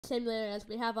simulators.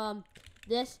 We have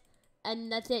this,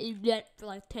 and that's it. You get for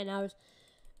like 10 hours.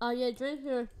 You drink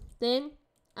your thing,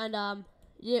 and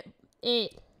you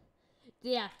eat.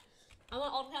 Yeah, I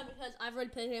want all the time because I've already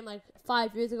played the game like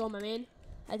 5 years ago on my main.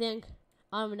 I think.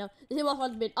 I don't even know. This game also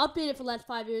has been updated for the last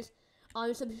 5 years.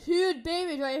 There's some huge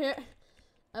babies right here.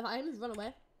 If I can just run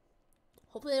away.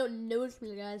 Hopefully they don't notice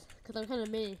me, guys, because I'm kind of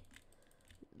mini.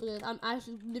 Because I'm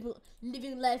actually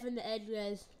living life on the edge,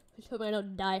 guys. Just hoping I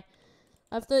don't die.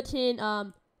 I have 13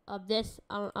 of this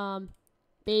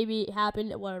baby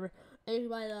happened, whatever. And you can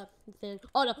buy the thing.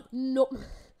 Oh no, nope.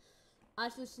 I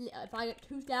should see if I get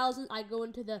 2,000, I go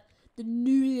into the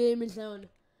new gaming zone.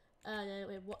 And then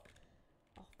wait, what?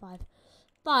 Oh,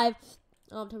 5.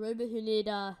 To Ruby who need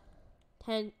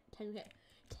 10k.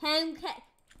 10k.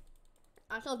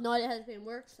 I still have no idea how this game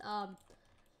works.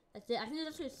 That's it. I think there's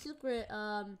actually a secret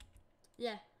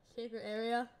yeah, secret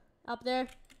area up there.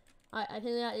 I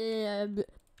think that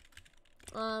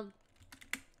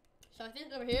so I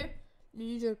think over here you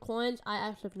use your coins. I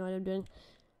actually have no idea what I'm doing.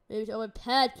 Maybe it's over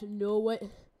pets. No way.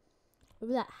 What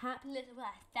was that? Happiness over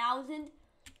 1,000.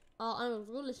 I'm gonna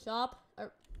go to the shop.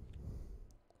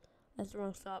 That's the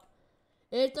wrong shop.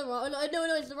 It's the wrong. No,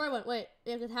 it's the right one. Wait,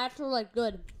 yeah, the hats are like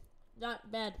good, not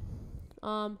bad.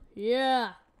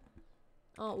 Yeah.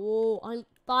 Oh, whoa, I'm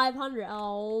 500.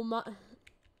 Oh my.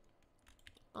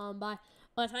 Bye.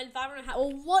 Oh, it's 500. Oh,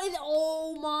 what is it?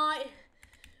 Oh my.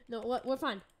 No, we're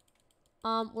fine.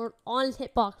 We're on his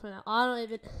hitbox right now. I don't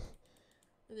even.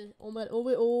 Oh my.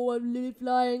 Oh, I'm literally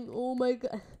flying. Oh my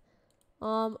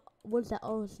god. What's that?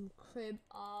 Oh, some crib.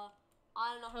 I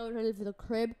don't know how to turn it for the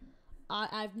crib. I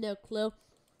have no clue.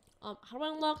 How do I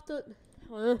unlock the?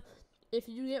 If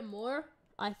you get more,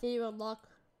 I think you unlock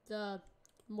the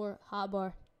more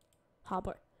hotbar. I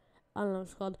don't know what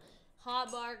it's called.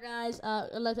 Hotbar, guys.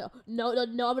 No,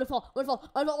 I'm gonna fall.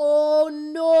 Oh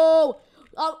no!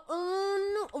 Oh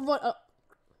no!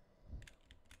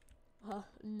 Run!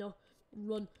 No,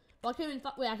 run. But I can't even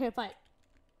fight. Wait, I can't fight.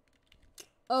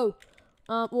 Oh,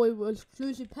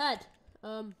 exclusive pet.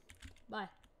 Bye.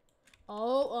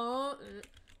 Oh,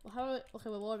 how do I? Okay,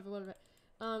 wait, whatever.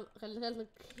 Okay, that's like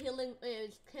killing.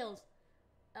 It's kills.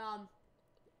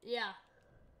 Yeah.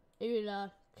 You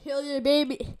kill your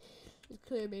baby. Just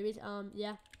kill your babies.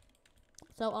 Yeah.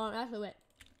 So, actually, wait.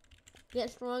 Get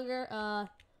stronger.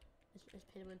 Let's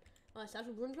pay to win. So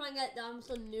we're gonna try and get,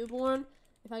 still newborn.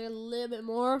 If I get a little bit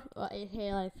more,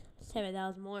 okay, like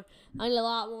 7,000 more. I get a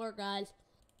lot more, guys.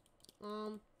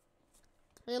 I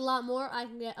get a lot more. I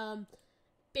can get,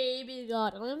 baby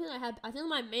god. I don't think I have, I think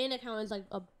my main account is like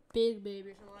a big baby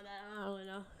or something like that. I don't really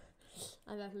know.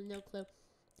 I have actually no clue.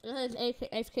 I think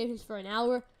it's AFK for an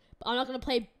hour. I'm not gonna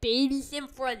play baby sim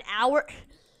for an hour.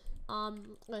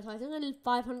 Wait, so I think I need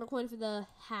 500 coins for the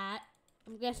hat.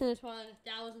 I'm guessing it's probably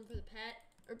 1,000 for the pet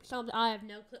or something. I have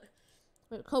no clue.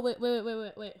 Wait, code.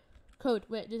 Wait. Code.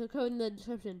 Wait, there's a code in the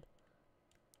description.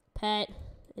 Pet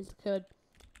is the code.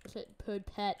 It's code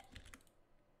pet.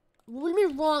 What do you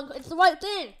mean wrong? It's the right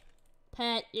thing.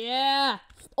 Pet. Yeah.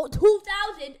 Oh,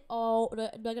 2,000. Oh, do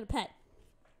I get a pet?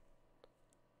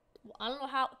 I don't know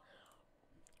how.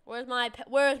 Where's my pet?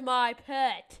 Where's my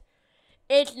pet?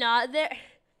 It's not there.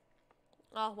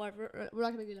 Oh, whatever. We're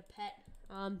not gonna get a pet.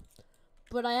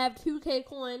 But I have 2k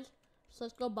coins, so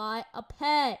let's go buy a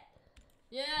pet.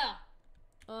 Yeah.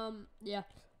 Yeah.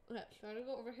 Okay, so I'm gonna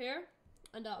go over here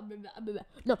and no.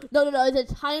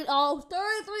 It's a tiny. Oh,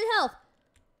 33 health.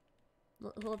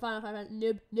 We're fine.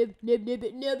 Noob.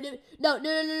 No.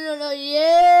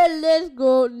 Yeah, let's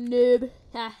go, noob.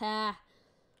 Haha.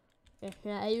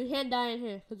 Yeah, you can't die in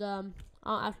here, cause I'm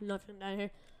actually not gonna die in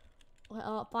here. Okay,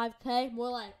 5k, more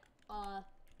like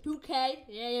 2k.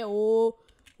 Yeah. Oh.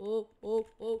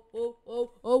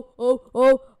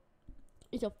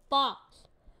 It's a fox.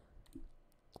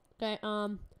 Okay,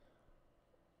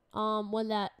 what's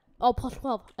that? Oh, plus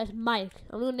 12. That's Mike.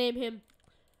 I'm gonna name him.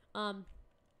 I'm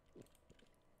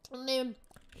gonna name him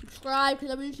subscribe, cause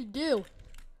that's what you should do.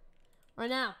 Right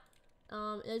now.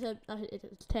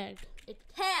 It's tagged. It's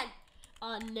tagged.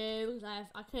 No, because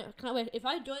I can't wait. If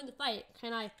I join the fight,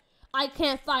 can I? I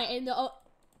can't fight in the.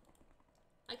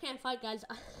 I can't fight, guys.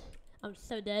 I'm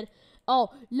so dead.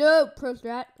 Oh no, pro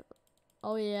strat.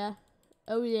 Oh yeah.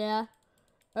 Okay,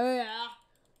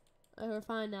 we're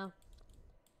fine now.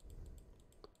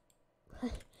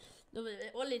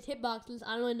 What are these hitboxes?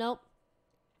 I don't really know.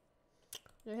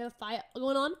 There's a fight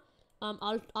going on.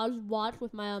 I'll just watch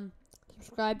with my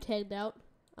subscribe tagged out.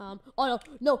 Oh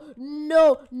no.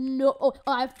 Oh,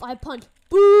 I punch.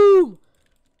 Boom.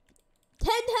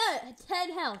 10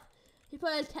 health. He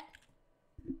put his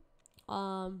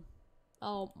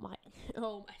oh my.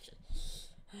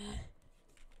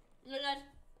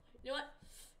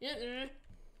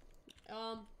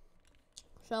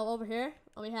 So over here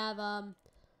we have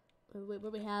wait,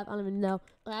 what do we have? I don't even know.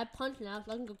 I have punch now,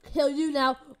 so I can go kill you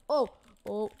now. Oh.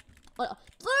 I'm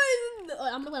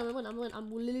gonna win.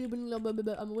 I'm literally winning. I'm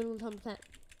winning 100%.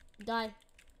 Die.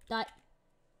 That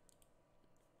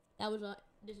was a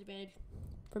disadvantage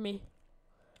for me.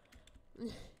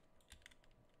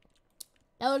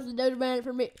 That was a disadvantage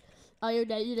for me. Oh, you're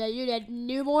dead.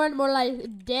 Newborn, more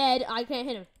like dead. I can't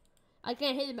hit him. I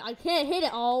can't hit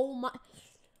it. Oh my.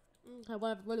 Okay,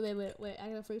 whatever. Wait. I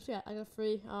got a free shot. I got a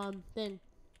free thing.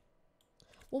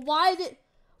 Well, why is it?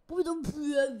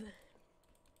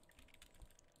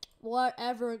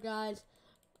 Whatever, guys.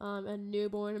 A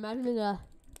newborn. Imagine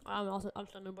I'm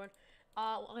still newborn.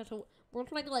 Okay, so we're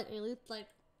trying to at least I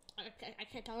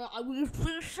can't talk about.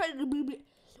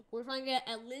 We're trying to get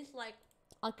at least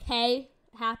a K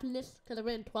happiness because I'm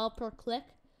getting 12 per click.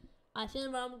 I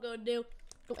think what I'm gonna do.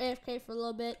 Go AFK for a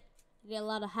little bit. Get a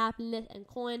lot of happiness and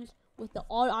coins with the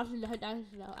auto option. I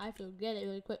have to get it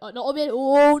really quick. Oh no!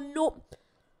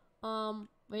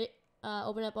 Wait.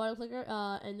 Open up auto clicker.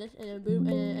 And then boom,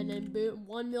 and then boom.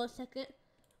 1 millisecond.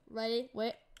 Ready?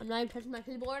 Wait. I'm not even touching my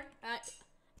keyboard. Alright.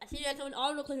 I see that's what an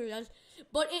auto clicker does,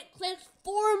 but it clicks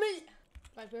for me.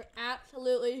 Like we're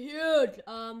absolutely huge.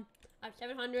 I have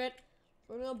 700.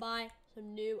 So we're gonna buy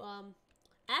some new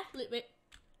actually wait.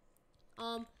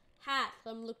 Hats.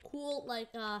 Some look cool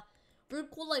really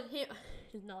cool here.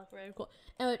 It's not very cool.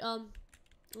 Anyway, I'm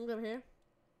over here.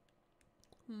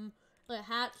 Like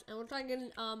hats, and we're trying to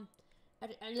get I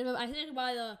think I can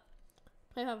buy the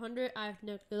 2500. I have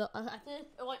no clue. I think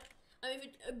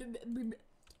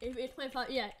if it's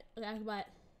 25, yeah, okay, I can buy it.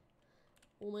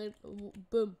 Oh my,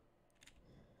 boom.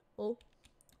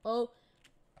 Oh,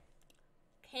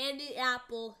 candy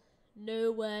apple.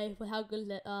 No way. But how good is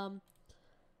it?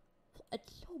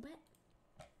 It's so bad.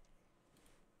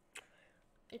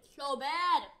 It's so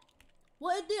bad.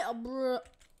 What is it, bro?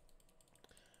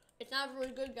 It's not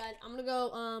really good, guys. I'm gonna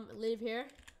go leave here.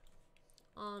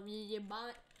 You buy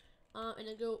it. And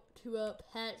then go to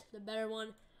pets, the better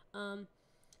one.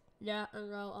 Yeah, and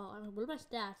go. What are my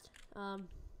stats?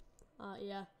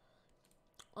 Yeah.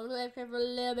 I'm gonna AFK for a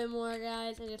little bit more,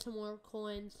 guys, and get some more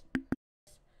coins.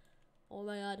 Oh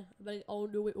my god. Oh,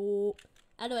 do it. Oh.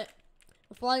 Anyway,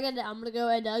 before I get that, I'm gonna go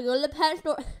and go to the pet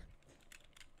store.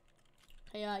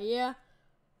 Yeah.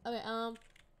 Okay,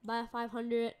 buy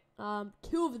 500.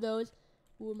 2 of those.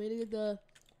 Ooh, maybe they're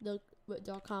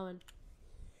common.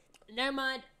 Never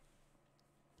mind.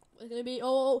 It's gonna be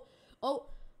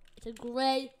it's a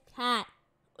gray cat,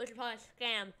 which is probably a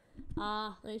scam.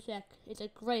 Let me check. It's a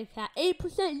gray cat.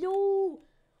 8%. Yo.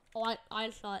 Oh, I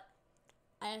saw it.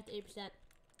 I have 8%,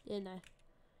 didn't I?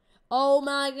 Oh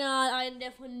my god! I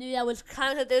definitely knew that was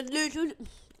kind of the news.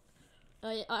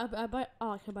 Oh yeah, I buy.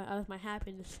 Oh, I can buy. I have my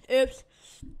happiness. Oops.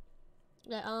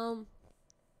 Yeah.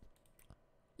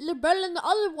 They're better than the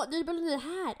other one. They're better than the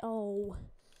hat. Oh.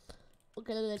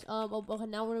 Okay, look at this. Okay,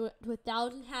 now we're gonna do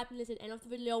 1,000 happiness and end off the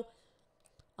video.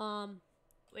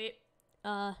 Wait.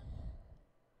 I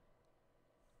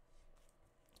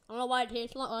don't know why it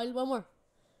takes long. I need one more.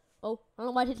 Oh, I don't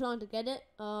know why it takes long to get it.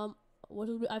 I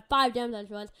have 5 gems on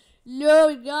once. No,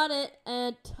 we got it.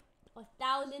 And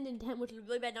 1,010, which is a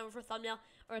really bad number for a thumbnail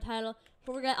or a title.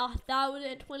 So we're gonna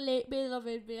 1,028 bits of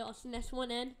a video. I'll see the next one.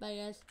 And bye, guys.